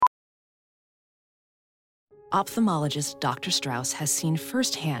Ophthalmologist Dr. Strauss has seen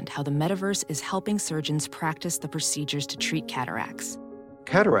firsthand how the metaverse is helping surgeons practice the procedures to treat cataracts.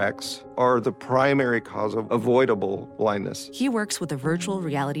 Cataracts are the primary cause of avoidable blindness. He works with a virtual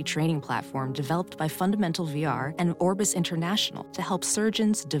reality training platform developed by Fundamental VR and Orbis International to help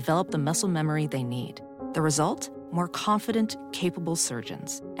surgeons develop the muscle memory they need. The result? More confident, capable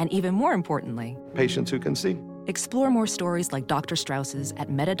surgeons. And even more importantly, Patients who can see. explore more stories like Dr. Strauss's at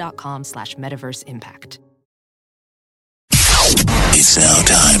meta.com/metaverseimpact. It's now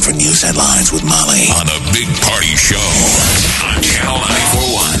time for news headlines with Molly on the Big Party Show on Channel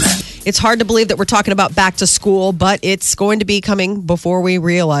 941. It's hard to believe that we're talking about back to school, but it's going to be coming before we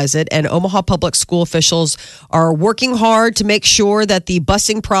realize it. And Omaha Public School officials are working hard to make sure that the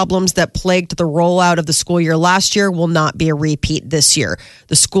busing problems that plagued the rollout of the school year last year will not be a repeat this year.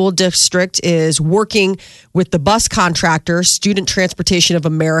 The school district is working with the bus contractor, Student Transportation of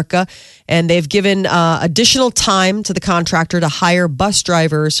America, and they've given additional time to the contractor to hire bus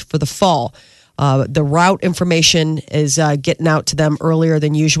drivers for the fall. The route information is getting out to them earlier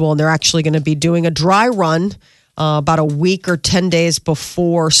than usual, and they're actually going to be doing a dry run about a week or 10 days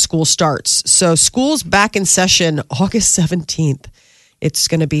before school starts. So school's back in session August 17th. It's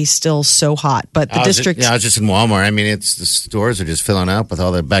going to be still so hot, but the district... I was just in Walmart. I mean, the stores are just filling up with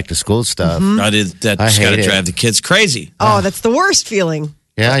all the back-to-school stuff. That's got to drive the kids crazy. Oh, that's the worst feeling.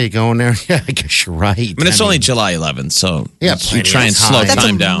 Yeah, you go in there. Yeah, I guess you're right. I mean, it's only July 11th, so Yeah, you try and slow That's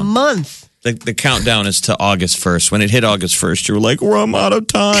time a down. month. The countdown is to August 1st. When it hit August 1st, you were like, well, I'm out of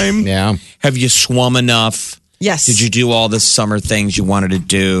time. Yeah. Have you swum enough? Yes. Did you do all the summer things you wanted to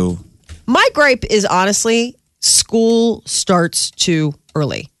do? My gripe is honestly, school starts too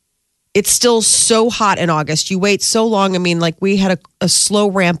early. It's still so hot in August. You wait so long. I mean, like we had a slow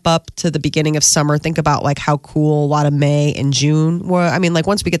ramp up to the beginning of summer. Think about like how cool a lot of May and June were. I mean, like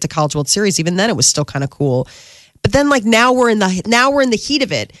once we get to College World Series, even then it was still kind of cool. But then like now we're in the heat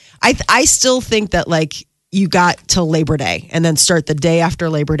of it. I still think that like you got till Labor Day and then start the day after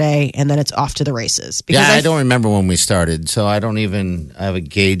Labor Day and then it's off to the races. Because I don't remember when we started, so I don't even have a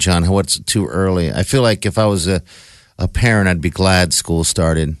gauge on what's too early. I feel like if I was a parent, I'd be glad school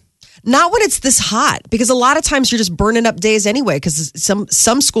started. Not when it's this hot, because a lot of times you're just burning up days anyway, because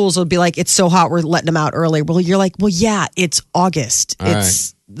some schools will be like, it's so hot, we're letting them out early. Well, you're like, well, yeah, it's August.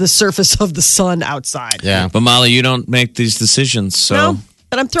 It's the surface of the sun outside. Yeah. But Molly, you don't make these decisions. So No,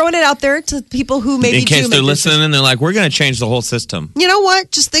 but I'm throwing it out there to people who maybe in case do they're make listening and they're like, we're going to change the whole system. You know what?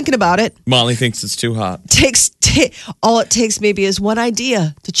 Just thinking about it. Molly thinks it's too hot. All it takes maybe is one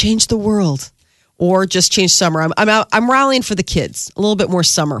idea to change the world. Or just change summer. I'm rallying for the kids. A little bit more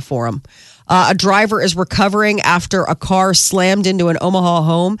summer for them. A driver is recovering after a car slammed into an Omaha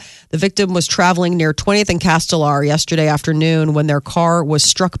home. The victim was traveling near 20th and Castelar yesterday afternoon when their car was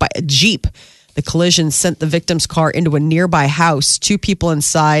struck by a Jeep. The collision sent the victim's car into a nearby house. 2 people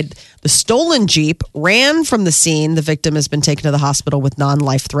inside the stolen Jeep ran from the scene. The victim has been taken to the hospital with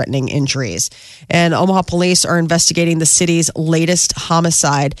non-life-threatening injuries. And Omaha police are investigating the city's latest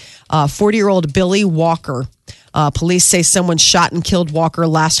homicide. 40-year-old Billy Walker. Police say someone shot and killed Walker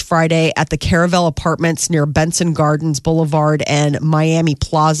last Friday at the Caravel Apartments near Benson Gardens Boulevard and Miami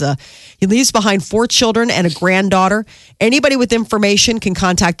Plaza. He leaves behind 4 children and a granddaughter. Anybody with information can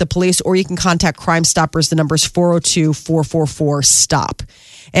contact the police, or you can contact Crime Stoppers. The number is 402-444-STOP.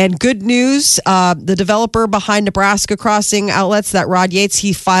 And good news, the developer behind Nebraska Crossing Outlets, that Rod Yates,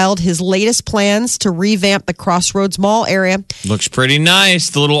 he filed his latest plans to revamp the Crossroads Mall area. Looks pretty nice.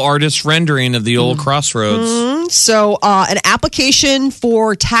 The little artist rendering of the old Crossroads. So an application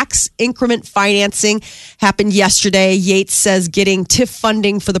for tax increment financing happened yesterday. Yates says getting TIF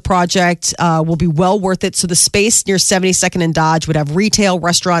funding for the project will be well worth it. So the space near 72nd and Dodge would have retail,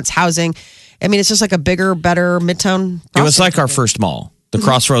 restaurants, housing. I mean, it's just like a bigger, better Midtown. It was like our first mall. The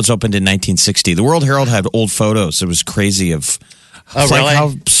Crossroads opened in 1960. The World Herald had old photos. It was crazy of like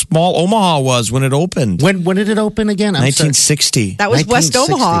how small Omaha was when it opened. When did it open again? 1960. That was West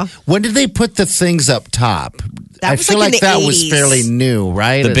Omaha. When did they put the things up top? That I was feel like in like the that was 80s. fairly new,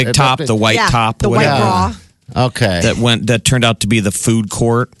 right? The big top, the white top, the whatever. white bra. Okay. That turned out to be the food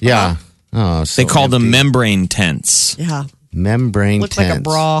court. Yeah. Oh, so They called them empty. membrane tents. Yeah. membrane Looked tents. like a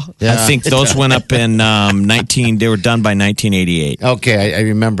bra. Yeah. I think those went up in they were done by 1988. Okay, I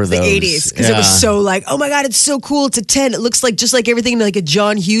remember The those. 80s, because it was so like, oh my God, it's so cool. It's a tent. It looks like just like everything in like a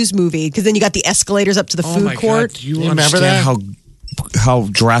John Hughes movie. Because then you got the escalators up to the food court. Do you remember understand how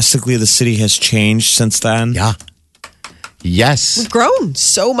drastically the city has changed since then? Yeah. Yes. We've grown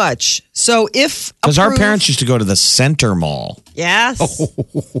so much. So if Because our approved- parents used to go to the Center Mall. yes,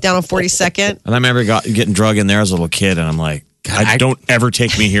 down on 42nd. And I remember getting drug in there as a little kid, and I'm like, Don't ever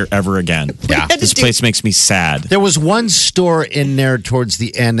take me here ever again. Yeah. This place makes me sad. There was one store in there towards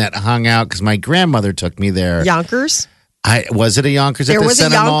the end that hung out because my grandmother took me there. Yonkers? Was it a Yonkers at the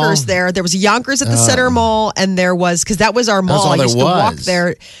Center Mall? There was a Yonkers there. There was a Yonkers at the Center Mall, and there was, because that was our mall. I used to walk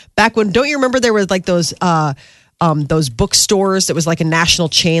there back when, don't you remember there was like those bookstores that was like a national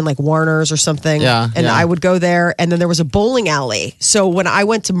chain, like Warner's or something. Yeah. And I would go there, and then there was a bowling alley. So when I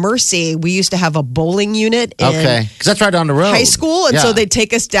went to Mercy, we used to have a bowling unit in because that's right down the road. high school, and so they'd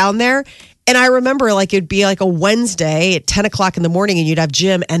take us down there. And I remember, like, it'd be like a Wednesday at 10 o'clock in the morning, and you'd have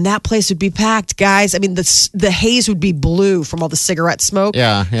gym, and that place would be packed, guys. I mean, the haze would be blue from all the cigarette smoke.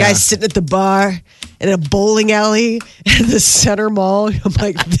 Yeah. Guys sitting at the bar in a bowling alley in the Center Mall. I'm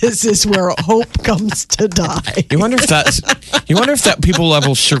like, this is where hope comes to die. You wonder if that people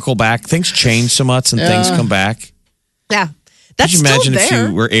level circle back. Things change so much, and things come back. Yeah. That's Could you imagine still there. if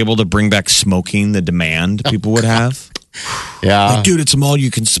you were able to bring back smoking, the demand people would have? Yeah. Like, dude, it's a mall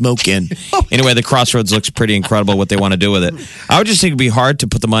you can smoke in. Anyway, the Crossroads looks pretty incredible what they want to do with it. I would just think it'd be hard to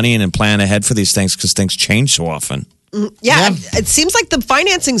put the money in and plan ahead for these things because things change so often. Yeah, it seems like the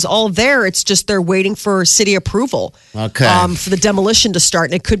financing's all there. It's just they're waiting for city approval for the demolition to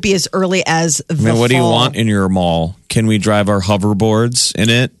start. And it could be as early as the fall. What do you want in your mall? Can we drive our hoverboards in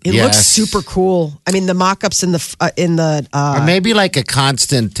it? It looks super cool. I mean, the mock-ups in the or maybe like a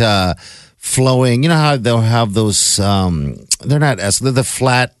constant flowing. You know how they'll have those, they're the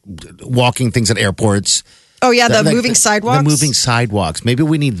flat walking things at airports. Oh, yeah, the moving sidewalks? The moving sidewalks. Maybe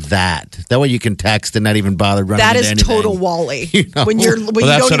we need that. That way you can text and not even bother running That into is anything. total Wally. You know? When you that's don't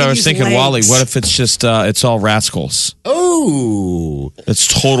what even I was use thinking, legs. Wally. What if it's just, it's all rascals? Oh. It's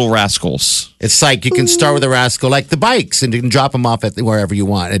total rascals. It's like you can start with a rascal, like the bikes, and you can drop them off at wherever you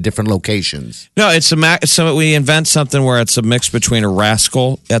want at different locations. No, it's so we invent something where it's a mix between a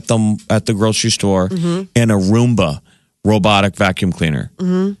rascal at the grocery store and a Roomba robotic vacuum cleaner.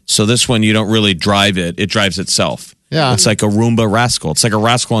 So this one, you don't really drive it. It drives itself. Yeah. It's like a Roomba rascal. It's like a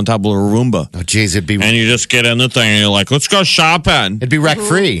rascal on top of a Roomba. Oh, geez, and you just get in the thing and you're like, let's go shopping. It'd be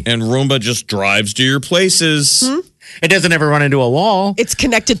wreck-free. And Roomba just drives to your places. It doesn't ever run into a wall. It's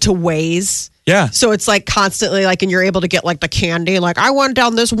connected to Waze. Yeah. So it's like constantly like, and you're able to get like the candy. Like, I went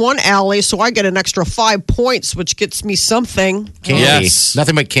down this one alley, so I get an extra 5 points, which gets me something. Candy. Yes.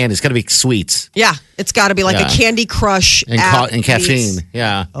 Nothing but candy. It's got to be sweets. Yeah. It's got to be like a Candy Crush and caffeine.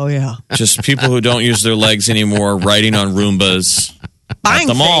 Yeah. Oh, yeah. Just people who don't use their legs anymore riding on Roombas Buying at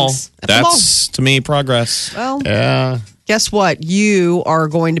the mall. things. At the mall. That's, to me, progress. Well, Yeah. guess what? You are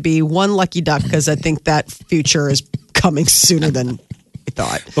going to be one lucky duck because I think that future is coming sooner than we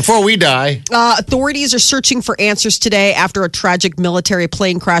thought. Before we die. Authorities are searching for answers today after a tragic military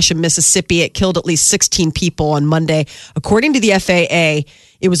plane crash in Mississippi. It killed at least 16 people on Monday. According to the FAA,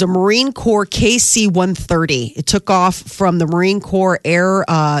 it was a Marine Corps KC-130. It took off from the Marine Corps Air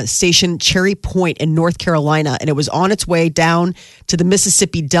Station Cherry Point in North Carolina, and it was on its way down to the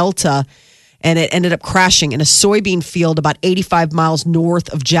Mississippi Delta, and it ended up crashing in a soybean field about 85 miles north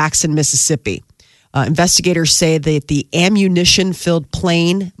of Jackson, Mississippi. Investigators say that the ammunition-filled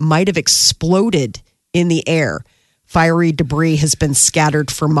plane might have exploded in the air. Fiery debris has been scattered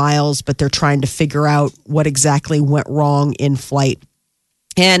for miles, but they're trying to figure out what exactly went wrong in flight.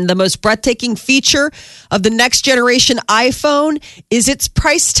 And the most breathtaking feature of the next generation iPhone is its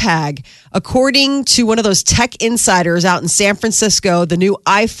price tag. According to one of those tech insiders out in San Francisco, the new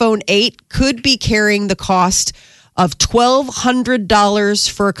iPhone 8 could be carrying the cost of $1,200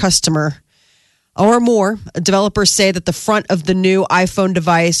 for a customer or more. Developers say that the front of the new iPhone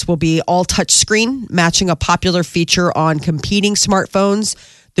device will be all touchscreen, matching a popular feature on competing smartphones.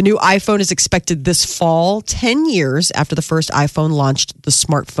 The new iPhone is expected this fall, 10 years after the first iPhone launched the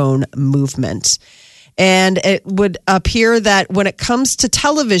smartphone movement. And it would appear that when it comes to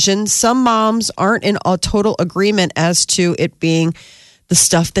television, some moms aren't in a total agreement as to it being the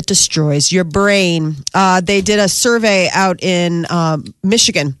stuff that destroys your brain. They did a survey out in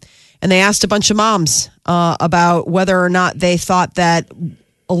Michigan, and they asked a bunch of moms about whether or not they thought that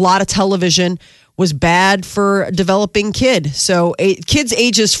a lot of television was bad for a developing kid. So kids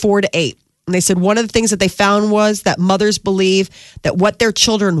ages 4 to 8. And they said one of the things that they found was that mothers believe that what their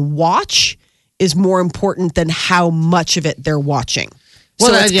children watch is more important than how much of it they're watching.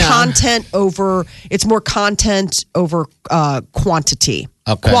 So it's more content over quantity,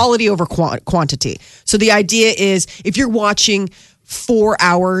 quality over quantity. So the idea is if you're watching 4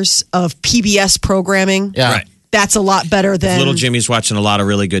 hours of PBS programming, Right. that's a lot better than... If little Jimmy's watching a lot of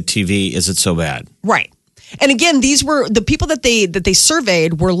really good TV. Is it so bad? Right. And again, these were the people that they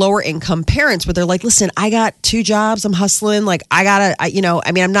surveyed were lower income parents, where they're like, listen, I got 2 jobs. I'm hustling. Like,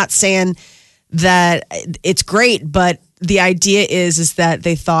 I'm not saying that it's great, but the idea is that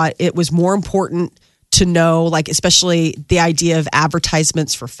they thought it was more important to know, like, especially the idea of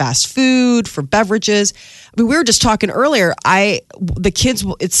advertisements for fast food, for beverages. I mean, we were just talking earlier. The kids,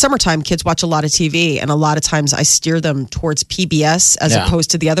 it's summertime, kids watch a lot of TV, and a lot of times I steer them towards PBS as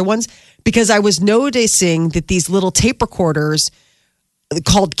opposed to the other ones, because I was noticing that these little tape recorders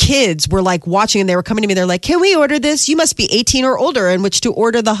called kids were like watching, and they were coming to me. They're like, "Can we order this? You must be 18 or older in which to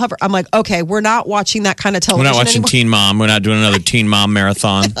order the hover." I'm like, okay, we're not watching that kind of television. We're not watching anymore. Teen Mom. We're not doing another Teen Mom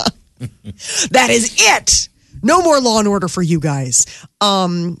marathon. That is it. No more Law and Order for you guys.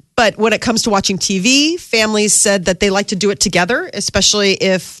 But when it comes to watching TV, families said that they like to do it together, especially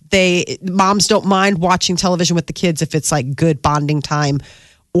if moms don't mind watching television with the kids if it's like good bonding time,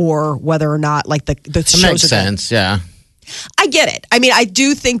 or whether or not like the shows Makes are sense, yeah. I get it. I mean, I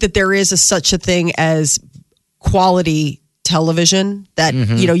do think that there is such a thing as quality television that,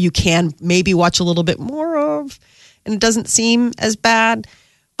 you can maybe watch a little bit more of, and it doesn't seem as bad.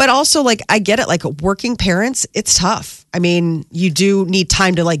 But also, like, I get it. Like, working parents, it's tough. I mean, you do need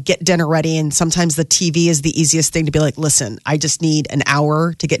time to, like, get dinner ready. And sometimes the TV is the easiest thing to be like, listen, I just need an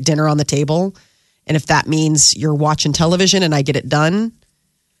hour to get dinner on the table. And if that means you're watching television and I get it done,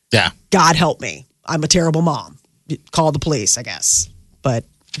 God help me. I'm a terrible mom. Call the police, I guess. But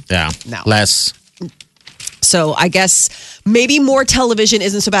no. Less. So I guess maybe more television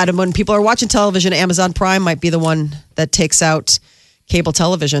isn't so bad. And when people are watching television, Amazon Prime might be the one that takes out cable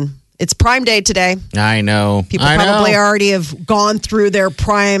television. It's Prime Day today. I know. People probably already have gone through their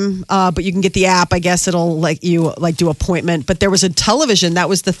Prime, but you can get the app. I guess it'll let you do appointment. But there was a television. That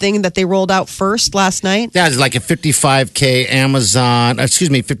was the thing that they rolled out first last night. Yeah, it's like a 55K Amazon,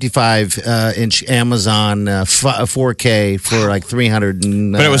 55-inch Amazon 4K for like 300.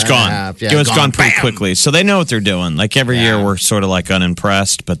 But it was gone. Yeah, it was gone pretty Bam! quickly. So they know what they're doing. Like every year, we're sort of like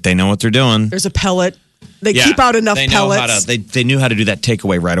unimpressed, but they know what they're doing. There's a pellet. They keep out enough they pellets. They knew how to do that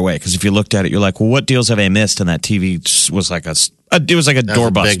takeaway right away. Because if you looked at it, you're like, well, what deals have I missed? And that TV was like a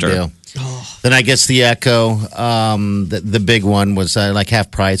doorbuster. Then I guess the Echo, the big one was like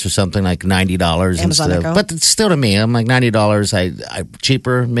half price or something, like $90 Amazon Echo. But it's still to me, I'm like $90. I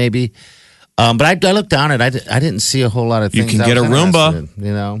cheaper maybe. But I looked down it. I didn't see a whole lot of You things. can get a Roomba.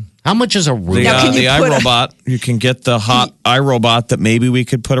 You know, how much is a Roomba? The iRobot. You can get the hot iRobot that maybe we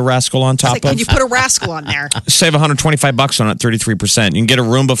could put a Rascal on top of. Can you put a Rascal on there? Save $125 on it, 33%. You can get a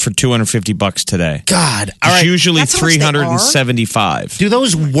Roomba for $250 today. God, It's usually That's how much they are? $375. do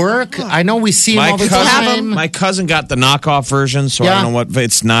those work? I know we see them all the time. My cousin got the knockoff version, so I Yeah. don't know what.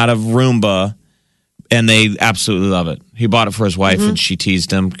 It's not a Roomba, and they absolutely love it. He bought it for his wife, and she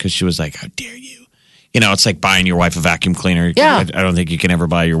teased him because she was like, "How dare you?" You know, it's like buying your wife a vacuum cleaner. Yeah. I don't think you can ever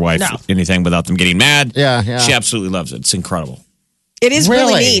buy your wife anything without them getting mad. Yeah. She absolutely loves it. It's incredible. It is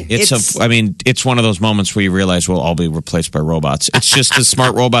really Really? neat. It's one of those moments where you realize we'll all be replaced by robots. It's just a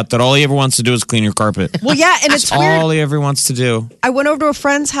smart robot that all he ever wants to do is clean your carpet. Well, yeah, and it's weird. All he ever wants to do. I went over to a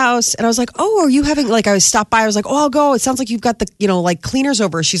friend's house and I was like, "Oh, are you having like?" I stopped by. I was like, "Oh, I'll go." It sounds like you've got the like cleaners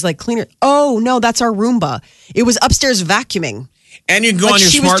over. She's like, "Cleaner." Oh no, that's our Roomba. It was upstairs vacuuming. And you can go Like on your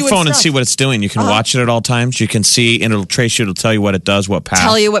she was doing smartphone and stuff. see what it's doing. You can watch it at all times. You can see, and it'll trace you. It'll tell you what it does, what path.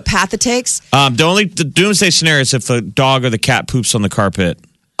 Tell you what path it takes. The doomsday scenario is if the dog or the cat poops on the carpet.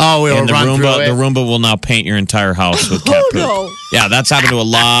 Oh, it'll And the run through Roomba, it. the Roomba will now paint your entire house with cat poop. no. Yeah, that's happened to a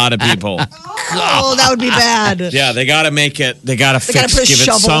lot of people. Oh, that would be bad. Yeah, they got to make it. They got to gotta fix. put a Give it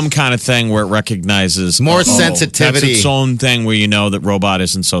shovel. some kind of thing where it recognizes More That's sensitivity. its own thing where you know that robot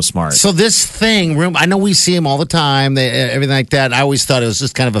isn't so smart. So this thing, I know we see them all the time, everything like that. I always thought it was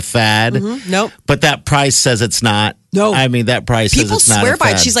just kind of a fad. Nope. But that price says it's not. No. I mean, that price says People it's not swear a by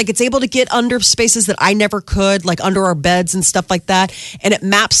it. fad. She's like, it's able to get under spaces that I never could, like under our beds and stuff like that. And it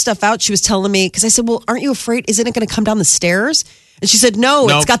maps stuff out. She was telling me, because I said, well, aren't you afraid? Isn't it going to come down the stairs? And she said, no,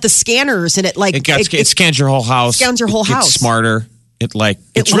 Nope. it's got the scanners and it like It scans your whole house. Scans your whole It house. gets smarter. It's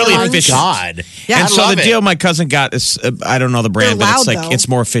It really learns. efficient. God. Yeah, and I so love the it. deal my cousin got is I don't know the brand, They're but it's loud, like though. it's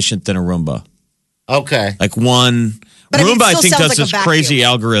more efficient than a Roomba. Okay. Like one But I mean, Roomba, it I still think, sounds does like a this crazy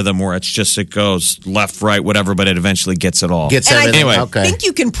algorithm where it's just it goes left, right, whatever, but it eventually gets it all. Gets And everything. Anyway, okay. I think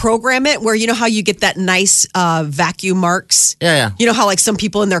you can program it where you know how you get that nice vacuum marks. Yeah. You know how like some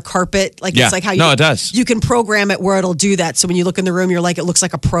people in their carpet, like Yeah. it's like how you No, it does. You can program it where it'll do that. So when you look in the room, you're like it looks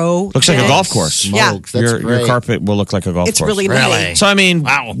like a pro. Looks like a thing. golf course. Yeah. Smokes, that's Your great. carpet will look like a golf It's course. really Really? neat. So I mean,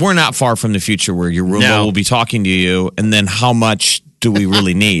 we're not far from the future where your Roomba No. will be talking to you, and then how much do we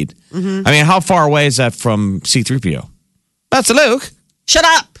really need? Mm-hmm. I mean, how far away is that from C3PO? That's Luke. Shut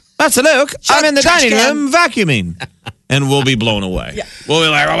up. Master Luke, I'm in the trash dining can. room vacuuming. And we'll be blown away. Yeah. We'll be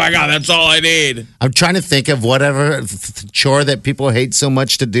like, oh my God, that's all I need. I'm trying to think of whatever chore that people hate so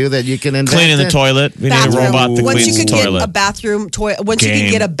much to do that you can invent. Cleaning the it. toilet. We need a Bathroom. robot that Once cleans you the could get toilet. a bathroom toilet, once you Game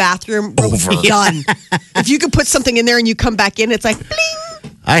can get a bathroom over. done. If you could put something in there and you come back in, it's like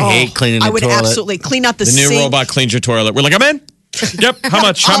bling. I hate cleaning the I would toilet. absolutely clean out the The new sink. robot cleans your toilet. We're like, I'm in. Yep. How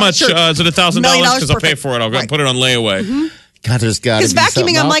much? How Oh, much? sure. Is it $1,000? $1 million, Because I'll pay perfect. for it. I'll go Right. put it on layaway. God, there's got to be Because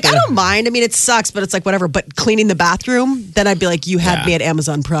something vacuuming, I'm out like, I there. don't mind. I mean, it sucks, but it's like whatever. But cleaning the bathroom, then I'd be like, you had Yeah. me at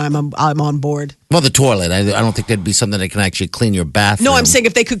Amazon Prime. I'm on board. Well, the toilet. I don't think that'd be something that can actually clean your bathroom. No, I'm saying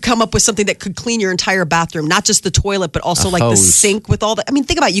if they could come up with something that could clean your entire bathroom, not just the toilet, but also A like the hose. sink with all the. I mean,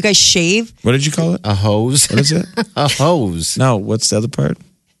 think about it. You guys shave. What did you call it? a hose. What is it? A hose. No, what's the other part?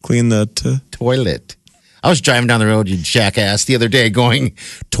 Clean the... Toilet. I was driving down the road, you jackass, the other day going,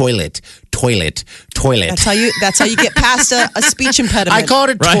 toilet, toilet, toilet. That's how you get past a speech impediment. I called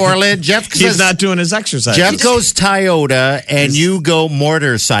it Right. toilet. Jeff He's says, not doing his exercise. Jeff goes Toyota and you go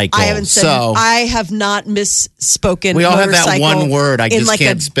motorcycle. I haven't said. so I have not misspoken. we all have that motorcycle one word I in just like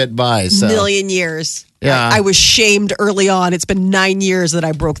can't a spit by. So. million years. Yeah. I was shamed early on. It's been 9 years that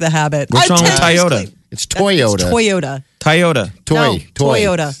I broke the habit. What's I'm wrong with 10 years Toyota? clean. It's It's Toyota. Toyota. Toyota. Toy. No, Toy.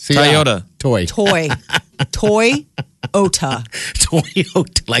 Toyota. See, Toyota. Toy. Toy. Toyota.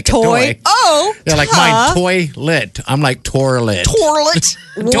 Toyota. Like a Toy. toy. Oh. Yeah, like mine. Toilet. I'm like toilet. Toilet.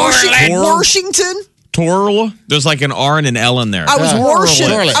 Washington. Twirl. There's like an R and an L in there. I was washing.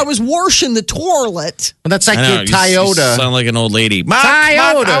 Toilet. I was washing the toilet. Well, that's like I know, your you Toyota. sound like an old lady.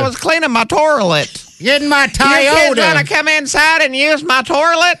 Toyota. I was cleaning my toilet. Get in my Toyota. come inside and use my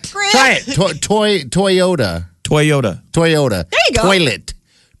toilet? Try it. Toyota. Toyota. Toyota. There you go.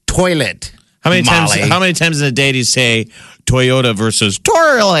 Toilet. How many Molly. times? How many times in a day do you say Toyota versus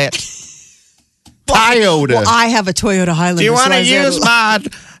toilet? Toyota. Well, I have a Toyota Highlander. Do you want to use my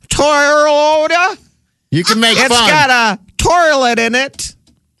Toyota? You can make It's fun. got a toilet in it.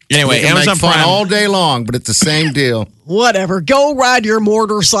 Anyway, You can Amazon make fun Prime. all day long, but it's the same deal. Whatever. Go ride your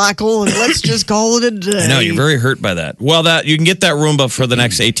motorcycle and let's just call it a day. I know you're very hurt by that. Well, that you can get that Roomba for the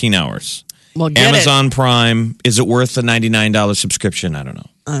next 18 hours. Well, get Amazon Prime. Is it worth the $99 subscription? I don't know.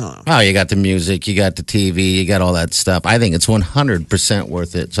 Oh, you got the music, you got the TV, you got all that stuff. I think it's 100%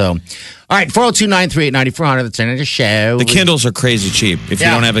 worth it. So, all right, 402-938-9400. That's the end of the show. The Kindles are crazy cheap. If you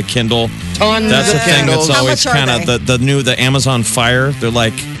Yeah. don't have a Kindle, Tons that's of the thing Kindles. that's How always much are kind of they? the Amazon Fire. They're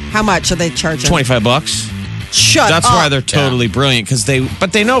like How much are they charging? $25. Shut That's up. why they're totally brilliant because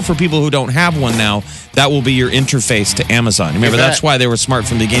they know for people who don't have one now, that will be your interface to Amazon. Remember, You bet. that's why they were smart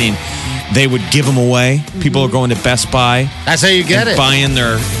from the beginning. They would give them away. People are going to Best Buy. That's how you get and it. buying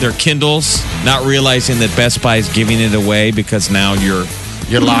their Kindles, not realizing that Best Buy is giving it away because now you're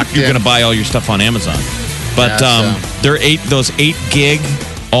locked you're in. going to buy all your stuff on Amazon. But Yeah, they're those 8 gig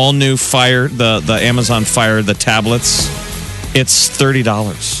all new Fire, the Amazon Fire, the tablets. It's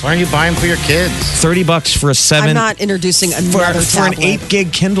 $30. Why aren't you buying for your kids? $30 for a 7 I'm not introducing another for an tablet. 8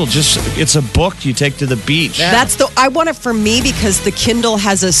 gig Kindle. Just it's a book you take to the beach. Yeah. I want it for me because the Kindle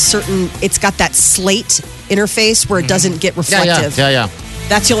has it's got that slate interface where it doesn't get reflective. Yeah.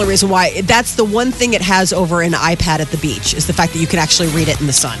 That's the only reason why. That's the one thing it has over an iPad at the beach is the fact that you can actually read it in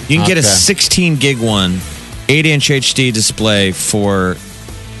the sun. You can get a Okay. 16 gig one, 8-inch HD display for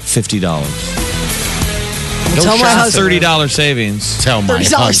 $50. Tell my shop husband. $30 savings. Tell my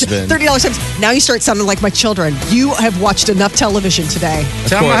 $30. husband. $30. Now you start sounding like my children. You have watched enough television today.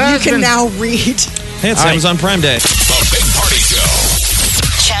 Tell my course. You husband. can now read. Hey, it's Amazon Prime Day. The Big Party Show.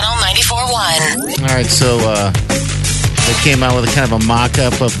 Channel 94.1. All right, so they came out with a kind of a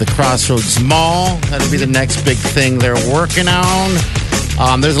mock-up of the Crossroads Mall. That'll be the next big thing they're working on.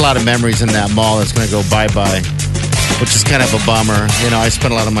 There's a lot of memories in that mall that's going to go bye-bye, which is kind of a bummer. You know, I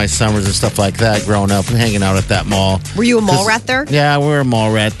spent a lot of my summers and stuff like that growing up and hanging out at that mall. Were you a mall rat there? Yeah, we're a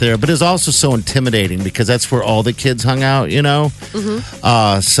mall rat there, but it's also so intimidating because that's where all the kids hung out. You know,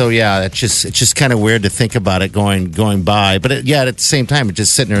 so yeah, it's just kind of weird to think about it going by. But at the same time, it's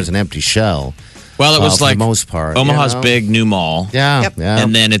just sitting there as an empty shell. Well, it was for like the most part, Omaha's you know? big new mall. Yeah, Yep. yeah,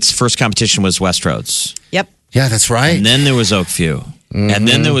 And then its first competition was Westroads. Yep. yeah. That's right. And then there was Oakview. And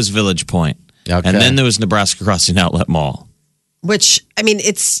then there was Village Point. Okay. And then there was Nebraska Crossing Outlet Mall. Which, I mean,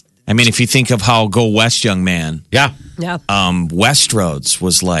 it's. I mean, if you think of how Go West, young man, Yeah, Yeah. Westroads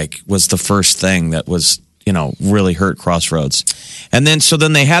was the first thing that was, really hurt Crossroads. And then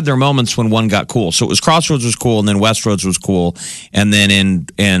they had their moments when one got cool. So it was Crossroads was cool and then Westroads was cool. And then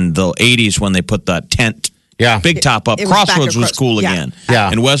in the 80s when they put that tent yeah. big top up, It was back Crossroads at was cool yeah. again. Yeah.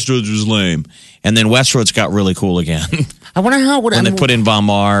 And Westroads was lame. And then Westroads got really cool again. I wonder how would when they put in Von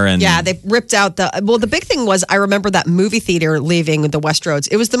Maur and Yeah, they ripped out the big thing was I remember that movie theater leaving the Westroads.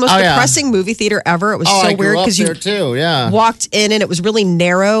 It was the most depressing movie theater ever. It was so I weird because you too. Yeah, walked in and it was really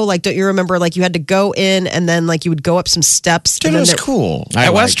narrow. Like, don't you remember? Like, you had to go in and then like you would go up some steps. Dude, and it then was there- cool. I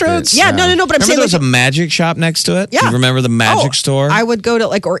At liked Westroads? it. Yeah, no. But I'm Remember saying there was like, a magic shop next to it? Yeah. Do you remember the magic store? I would go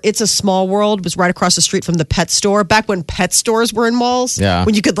to or It's a Small World was right across the street from the pet store. Back when pet stores were in malls. Yeah.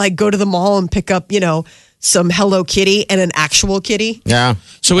 When you could like go to the mall and pick up, some Hello Kitty and an actual kitty. yeah.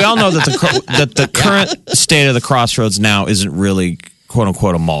 So we all know that the current state of the Crossroads now isn't really quote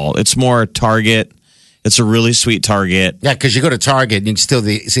unquote a mall. It's more Target. It's a really sweet Target. Yeah, because you go to Target and you can still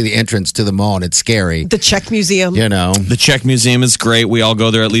see the entrance to the mall, and it's scary. The Czech Museum. You know, The Czech Museum is great. We all go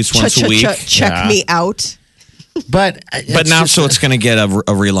there at least once a week. Check me out. but Now, so it's going to get a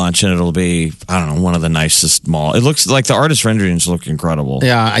relaunch, and it'll be, I don't know, one of the nicest mall. It looks like the artist renderings look incredible.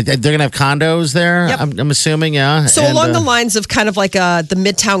 yeah, they're gonna have condos there. Yep. I'm assuming. Yeah. So And, along the lines of kind of like the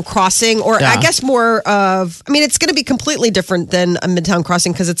Midtown Crossing, or Yeah. I guess more of, it's going to be completely different than a Midtown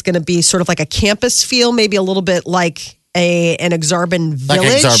Crossing because it's going to be sort of like a campus feel, maybe a little bit like an Exarban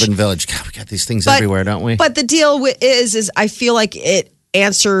Village. like Exarban Village. God, we got these things everywhere, don't we? But the deal is I feel like it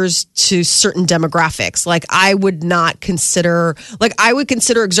answers to certain demographics. Like I would consider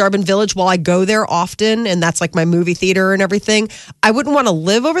Exarban Village while I go there often, and that's like my movie theater and everything. I wouldn't want to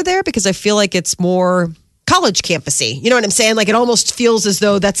live over there because I feel like it's more college campusy. You know what I'm saying? Like it almost feels as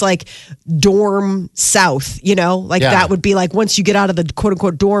though that's like dorm south, like Yeah. that would be like once you get out of the quote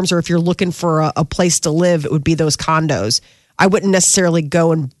unquote dorms, or if you're looking for a place to live, it would be those condos. I wouldn't necessarily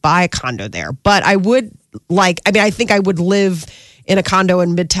go and buy a condo there, but I would I think I would live in a condo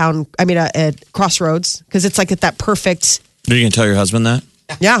in Midtown, at Crossroads, because it's like at that perfect, Are you going to tell your husband that?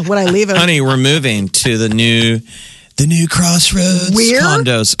 when I leave him. Honey, we're moving to the new Crossroads Where?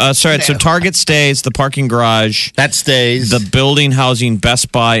 condos. So Target stays, the parking garage, that stays. the building housing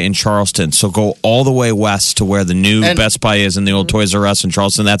Best Buy in Charleston. So go all the way west to where the new And- Best Buy is in the old Toys R Us in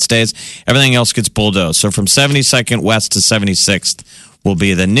Charleston. That stays. Everything else gets bulldozed. So from 72nd west to 76th will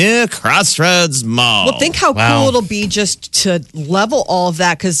be the new Crossroads Mall. Well, think how cool it'll be just to level all of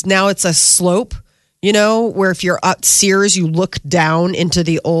that, because now it's a slope, where if you're at Sears, you look down into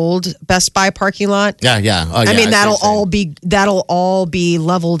the old Best Buy parking lot. yeah. Oh, yeah. That'll all be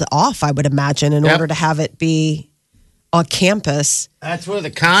leveled off, I would imagine, in Yep. order to have it be a campus. That's where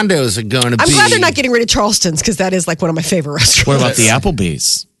the condos are going to be. I'm glad they're not getting rid of Charleston's, because that is like one of my favorite restaurants. What about the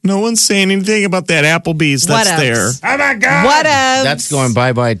Applebee's? No one's saying anything about that Applebee's that's Whatevs. there. Oh my God! Whatevs. That's going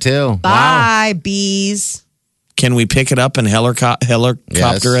bye too. Wow. Bye, bees. Can we pick it up and helicopter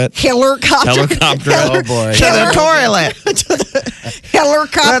it? Helicopter. Oh boy. To the toilet.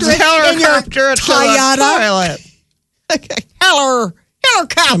 Helicopter. Let's in your helicopter it to the Toyota. toilet. Okay.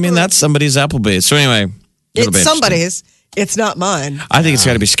 Helicopter. I mean, that's somebody's Applebee's. So anyway, it'll be It's interesting. somebody's. It's not mine. I think it's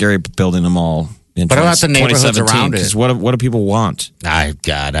got to be scary building them all. In What about the neighborhoods 2017, around it? 'cause what do people want? I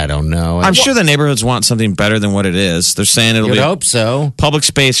don't know. I'm sure the neighborhoods want something better than what it is. They're saying it'll You'd be hope so. public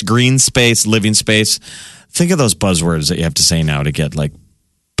space, green space, living space. Think of those buzzwords that you have to say now to get like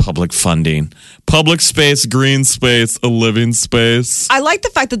public funding. Public space, green space, a living space. I like the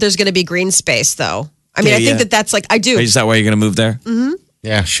fact that there's going to be green space, though. I mean, Yeah, I think yeah. that's like, I do. Is that why you're going to move there?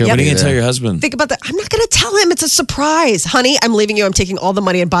 Yeah, sure. Yep. What are you going to tell your husband? Think about that. I'm not going to tell him. It's a surprise. Honey, I'm leaving you. I'm taking all the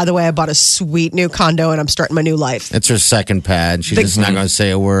money. And by the way, I bought a sweet new condo and I'm starting my new life. It's her second pad. She's just not going to say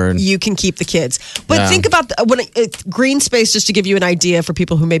a word. You can keep the kids. But Yeah. think about it's green space, just to give you an idea for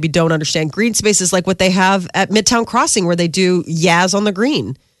people who maybe don't understand. Green space is like what they have at Midtown Crossing, where they do Yaz on the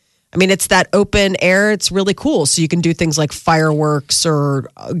Green. I mean, it's that open air. It's really cool. So you can do things like fireworks or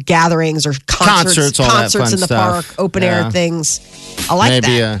gatherings or concerts all that fun in the stuff. park, open Yeah. air things. I like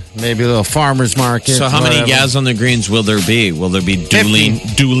that. Maybe a little farmer's market. So how many whatever. Yaz on the greens will there be? Will there be dueling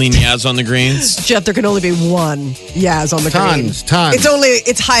Yaz on the greens? Jeff, there can only be one Yaz on the Green. Tons.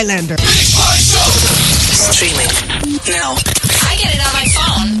 It's Highlander. Streaming now. I get it on my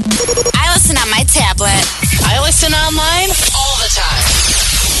phone. I listen on my tablet. I listen online all the time.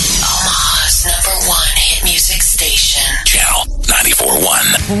 Omaha's #1 hit music station. Channel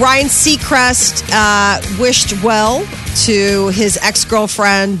 94.1. Ryan Seacrest wished well to his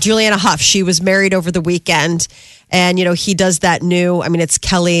ex-girlfriend, Juliana Huff. She was married over the weekend. And, he does that new, it's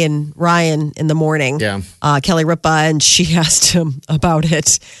Kelly and Ryan in the morning. Yeah. Kelly Ripa, and she asked him about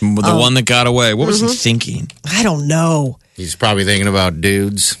it. The one that got away. What was he thinking? I don't know. He's probably thinking about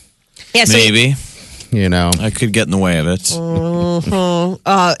dudes. Yeah, so Maybe. I could get in the way of it.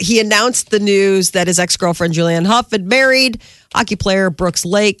 he announced the news that his ex-girlfriend, Julianne Hough, had married hockey player Brooks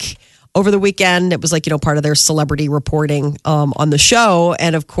Lake over the weekend. It was like, part of their celebrity reporting on the show.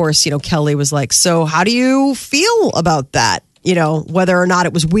 And of course, Kelly was like, so how do you feel about that? Whether or not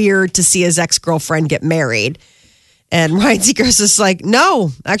it was weird to see his ex-girlfriend get married. And Ryan Seacrest is like, no,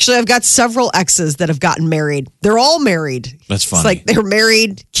 actually, I've got several exes that have gotten married. They're all married. That's funny. It's like they're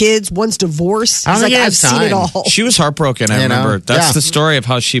married, kids, one's divorced. I He's don't like, think he I've has seen it time. all. She was heartbroken, I remember. That's Yeah. the story of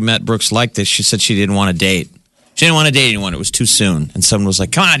how she met Brooks like this. She said she didn't want to date. She didn't want to date anyone. It was too soon. And someone was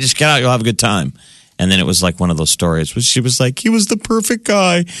like, come on, just get out. You'll have a good time. And then it was like one of those stories where she was like, he was the perfect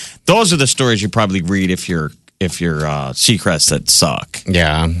guy. Those are the stories you probably read if you're Seacrest that suck.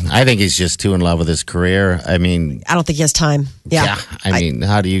 Yeah, I think he's just too in love with his career. I mean, I don't think he has time. Yeah. I mean,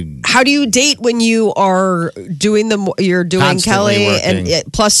 how do you date when you are doing you're doing Constantly Kelly working.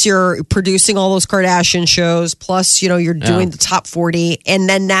 and plus you're producing all those Kardashian shows, plus, you're doing the top 40. And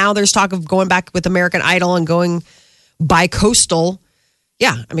then now there's talk of going back with American Idol and going bi-coastal.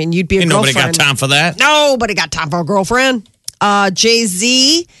 Yeah. I mean, you'd be a Nobody girlfriend. got time for that. Nobody got time for a girlfriend.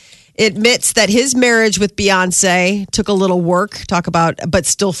 Jay-Z admits that his marriage with Beyonce took a little work, but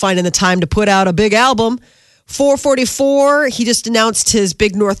still finding the time to put out a big album. 444, he just announced his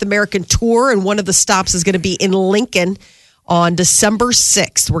big North American tour, and one of the stops is going to be in Lincoln on December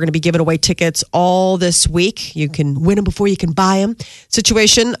 6th. We're going to be giving away tickets all this week. You can win them before you can buy them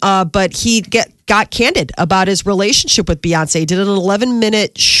situation. But he got candid about his relationship with Beyonce. He did an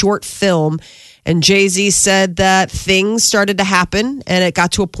 11-minute short film. And Jay-Z said that things started to happen, and it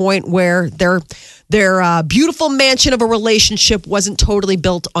got to a point where their beautiful mansion of a relationship wasn't totally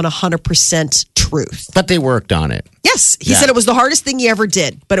built on 100% truth. But they worked on it. Yes, he said it was the hardest thing he ever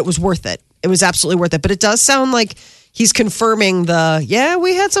did, but it was worth it. It was absolutely worth it. But it does sound like he's confirming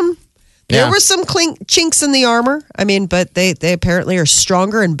we had some. There were some chinks in the armor. I mean, but they apparently are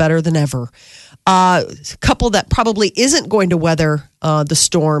stronger and better than ever. A couple that probably isn't going to weather the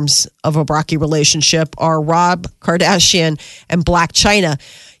storms of a rocky relationship are Rob Kardashian and Blac Chyna.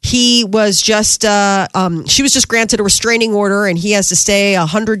 He was just, she was just granted a restraining order, and he has to stay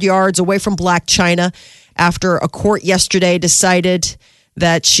 100 yards away from Blac Chyna after a court yesterday decided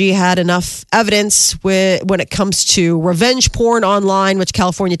that she had enough evidence when it comes to revenge porn online, which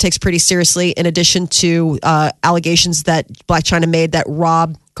California takes pretty seriously, in addition to allegations that Blac Chyna made that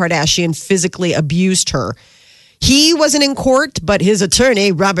Rob Kardashian physically abused her. He wasn't in court, but his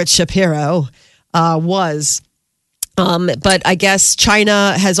attorney, Robert Shapiro, was. But I guess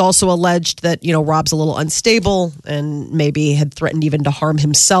Chyna has also alleged that, Rob's a little unstable and maybe had threatened even to harm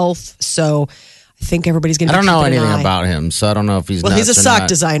himself. So I think everybody's going to I don't know keeping an anything eye. about him, so I don't know if he's Well, he's a nuts or sock not.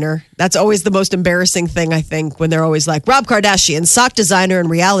 designer. That's always the most embarrassing thing, I think, when they're always like, Rob Kardashian, sock designer and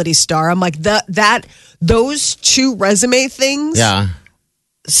reality star. I'm like, those two resume things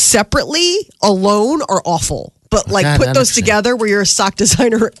separately, alone, are awful. But like, God, put that those makes together where you're a sock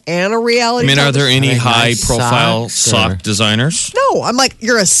designer and a reality I mean, are there any Are they nice high-profile socks, or- sock designers? No, I'm like,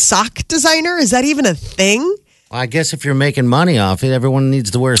 you're a sock designer? Is that even a thing? Well, I guess if you're making money off it, everyone needs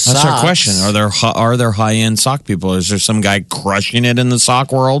to wear socks. That's our question. Are there high-end sock people? Is there some guy crushing it in the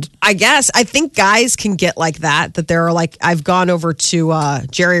sock world? I guess. I think guys can get like that there are like, I've gone over to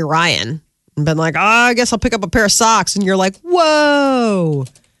Jerry Ryan and been like, I guess I'll pick up a pair of socks. And you're like, whoa.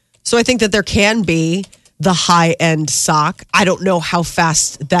 So I think that there can be the high-end sock. I don't know how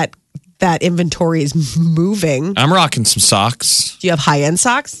fast that inventory is moving. I'm rocking some socks. Do you have high-end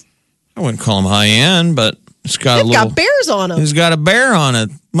socks? I wouldn't call them high-end, but it's got They've a little... got bears on them. It's got a bear on it.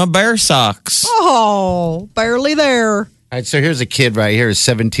 My bear socks. Oh, barely there. All right, so here's a kid right here, a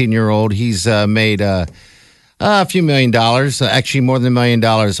 17-year-old. He's made a few $1 million, actually more than $1 million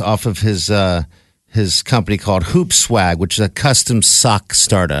off of his company called Hoop Swag, which is a custom sock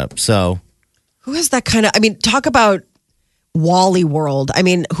startup. So Who has that kind of, I mean, talk about Wally World. I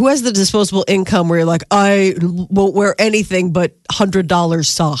mean, who has the disposable income where you're like, I won't wear anything but $100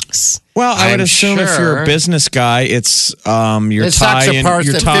 socks? Well, I would I'm assume if you're sure. a business guy, it's your His socks tie are and priced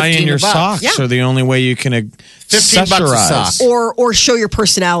your at tie and your $15. socks Yeah. are the only way you can $15 a accessorize. sock. Or show your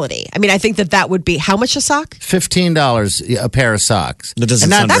personality. I mean, I think that would be, how much a sock? $15 a pair of socks. That doesn't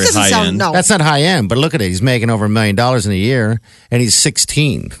And sound That very doesn't high sound, end. no. That's not high end, but look at it. He's making over $1 million in a year, and he's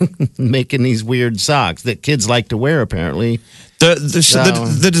 16, making these weird socks that kids like to wear. Apparently,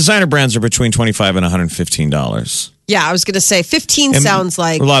 The designer brands are between $25 and $115. Yeah, I was going to say 15 And sounds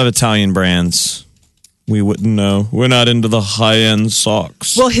like, a lot of Italian brands. We wouldn't know. We're not into the high end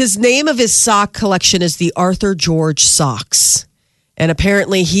socks. well, his name of his sock collection is the Arthur George Socks. And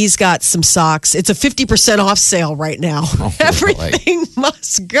apparently he's got some socks. It's a 50% off sale right now. Everything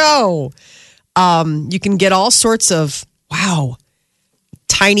must go. You can get all sorts of,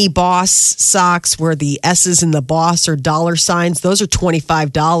 Tiny Boss socks where the S's in the boss are dollar signs. Those are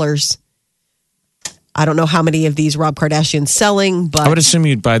 $25. I don't know how many of these Rob Kardashian's selling, but I would assume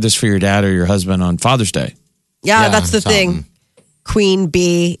you'd buy this for your dad or your husband on Father's Day. yeah, that's the something. thing. Queen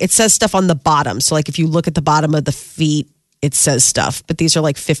bee. It says stuff on the bottom. So like if you look at the bottom of the feet, it says stuff. But these are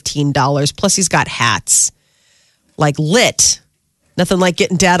like $15. Plus he's got hats. Like lit. Nothing like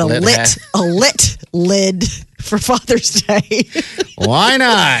getting dad a Lit hat. lit lid for Father's Day. Why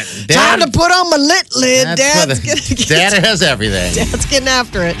not? Time to put on my lit lid. Dad has everything. Dad's getting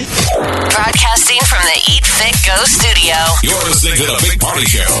after it. Broadcasting from the Eat Fit Go studio You're listening to the Big Party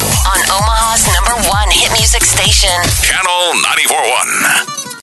Show. on Omaha's #1 hit music station. Channel 94.1.